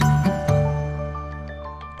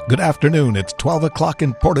Good afternoon. It's 12 o'clock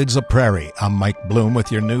in Portage-la-Prairie. I'm Mike Bloom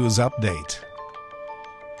with your news update.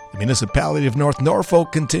 The municipality of North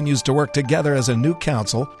Norfolk continues to work together as a new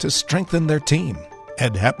council to strengthen their team.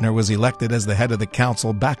 Ed Hepner was elected as the head of the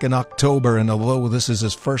council back in October, and although this is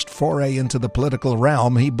his first foray into the political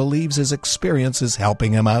realm, he believes his experience is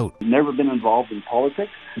helping him out. Never been involved in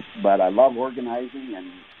politics, but I love organizing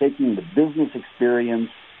and taking the business experience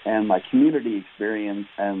and my community experience,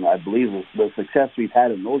 and I believe the success we've had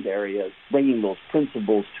in those areas, bringing those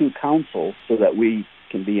principles to council so that we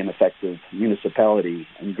can be an effective municipality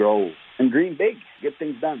and grow and dream big, get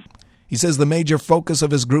things done. He says the major focus of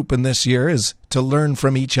his group in this year is to learn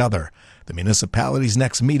from each other. The municipality's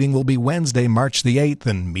next meeting will be Wednesday, March the 8th,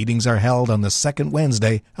 and meetings are held on the second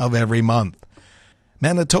Wednesday of every month.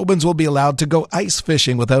 Manitobans will be allowed to go ice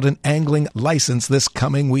fishing without an angling license this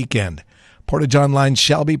coming weekend. Portage Online's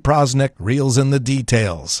Shelby Prosnick reels in the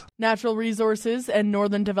details. Natural Resources and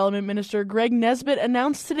Northern Development Minister Greg Nesbitt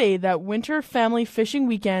announced today that Winter Family Fishing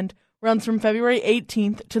Weekend runs from February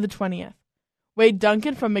 18th to the 20th. Wade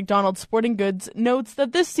Duncan from McDonald's Sporting Goods notes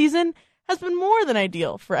that this season has been more than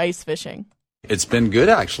ideal for ice fishing. It's been good,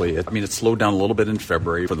 actually. It slowed down a little bit in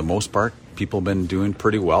February. For the most part, people have been doing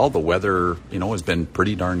pretty well. The weather, has been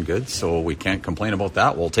pretty darn good, so we can't complain about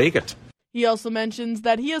that. We'll take it. He also mentions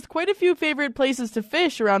that he has quite a few favorite places to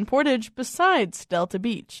fish around Portage besides Delta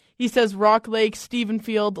Beach. He says Rock Lake,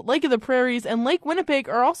 Stephenfield, Lake of the Prairies, and Lake Winnipeg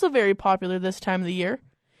are also very popular this time of the year.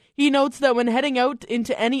 He notes that when heading out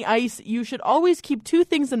into any ice, you should always keep two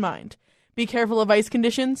things in mind. Be careful of ice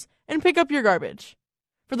conditions and pick up your garbage.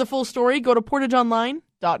 For the full story, go to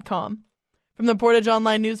portageonline.com. From the Portage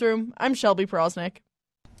Online newsroom, I'm Shelby Prosnick.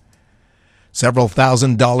 Several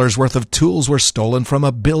 $1,000s worth of tools were stolen from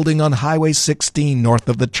a building on Highway 16 north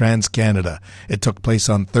of the Trans-Canada. It took place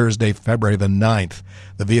on Thursday, February the 9th.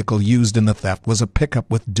 The vehicle used in the theft was a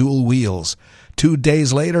pickup with dual wheels. 2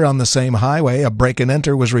 days later on the same highway, a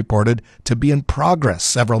break-and-enter was reported to be in progress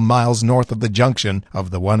several miles north of the junction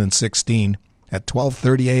of the 1 and 16 at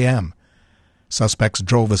 12:30 a.m. Suspects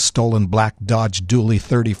drove a stolen black Dodge Dually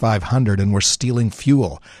 3500 and were stealing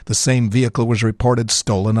fuel. The same vehicle was reported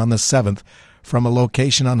stolen on the 7th from a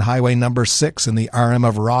location on Highway number 6 in the RM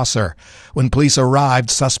of Rosser. When police arrived,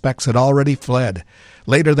 suspects had already fled.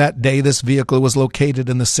 Later that day, this vehicle was located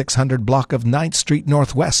in the 600 block of 9th Street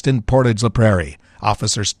Northwest in Portage-la-Prairie.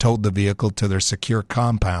 Officers towed the vehicle to their secure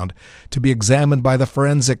compound to be examined by the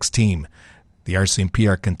forensics team. The RCMP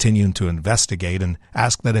are continuing to investigate and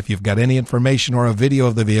ask that if you've got any information or a video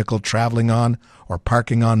of the vehicle traveling on or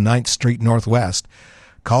parking on 9th Street Northwest,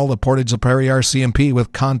 call the Portage-la-Prairie RCMP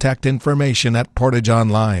with contact information at Portage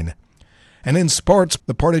Online. And in sports,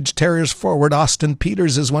 the Portage Terriers forward Austin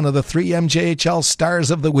Peters is one of the 3 MJHL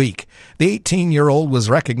stars of the week. The 18-year-old was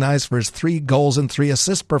recognized for his 3 goals and 3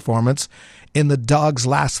 assist performance in the Dogs'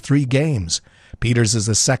 last 3 games. Peters is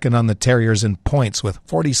the second on the Terriers in points with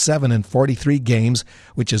 47 in 43 games,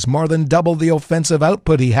 which is more than double the offensive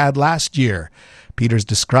output he had last year. Peters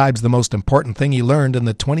describes the most important thing he learned in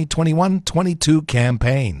the 2021-22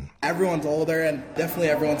 campaign. Everyone's older and definitely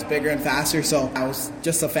everyone's bigger and faster, so I was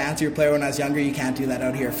just a fancier player when I was younger. You can't do that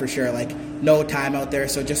out here for sure. No time out there,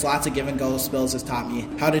 so just lots of give and go spills has taught me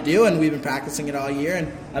how to do, and we've been practicing it all year,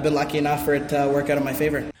 and I've been lucky enough for it to work out in my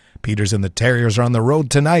favor. Peters and the Terriers are on the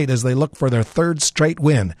road tonight as they look for their 3rd straight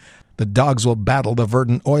win. The Dogs will battle the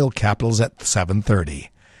Verdant Oil Capitals at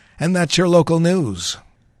 7:30. And that's your local news.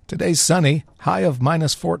 Today's sunny, high of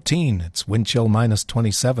 -14. It's wind chill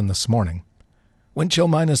 -27 this morning. Wind chill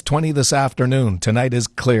 -20 this afternoon. Tonight is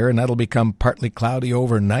clear and that'll become partly cloudy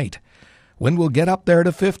overnight. Wind will get up there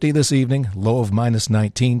to 50 this evening, low of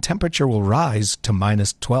 -19. Temperature will rise to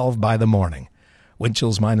 -12 by the morning. Wind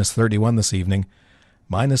chills -31 this evening.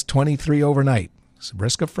 -23 overnight. So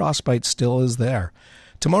risk of frostbite still is there.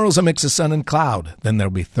 Tomorrow's a mix of sun and cloud. Then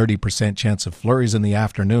there'll be 30% chance of flurries in the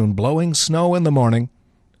afternoon, blowing snow in the morning.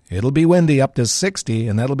 It'll be windy up to 60,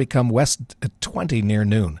 and that'll become west at 20 near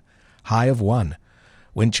noon. High of 1.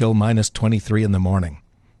 Wind chill -23 in the morning.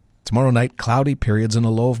 Tomorrow night, cloudy periods and a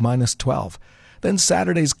low of -12. Then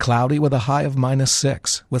Saturday's cloudy with a high of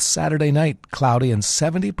 -6. With Saturday night, cloudy and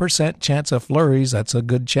 70% chance of flurries. That's a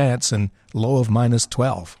good chance, and low of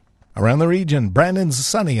 -12. Around the region, Brandon's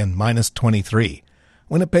sunny and -23.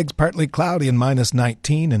 Winnipeg's partly cloudy and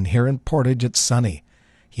 -19, and here in Portage it's sunny.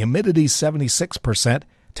 Humidity 76%,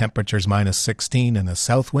 temperatures -16, and a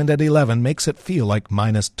south wind at 11 makes it feel like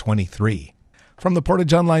 -23. From the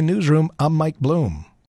Portage Online newsroom, I'm Mike Bloom.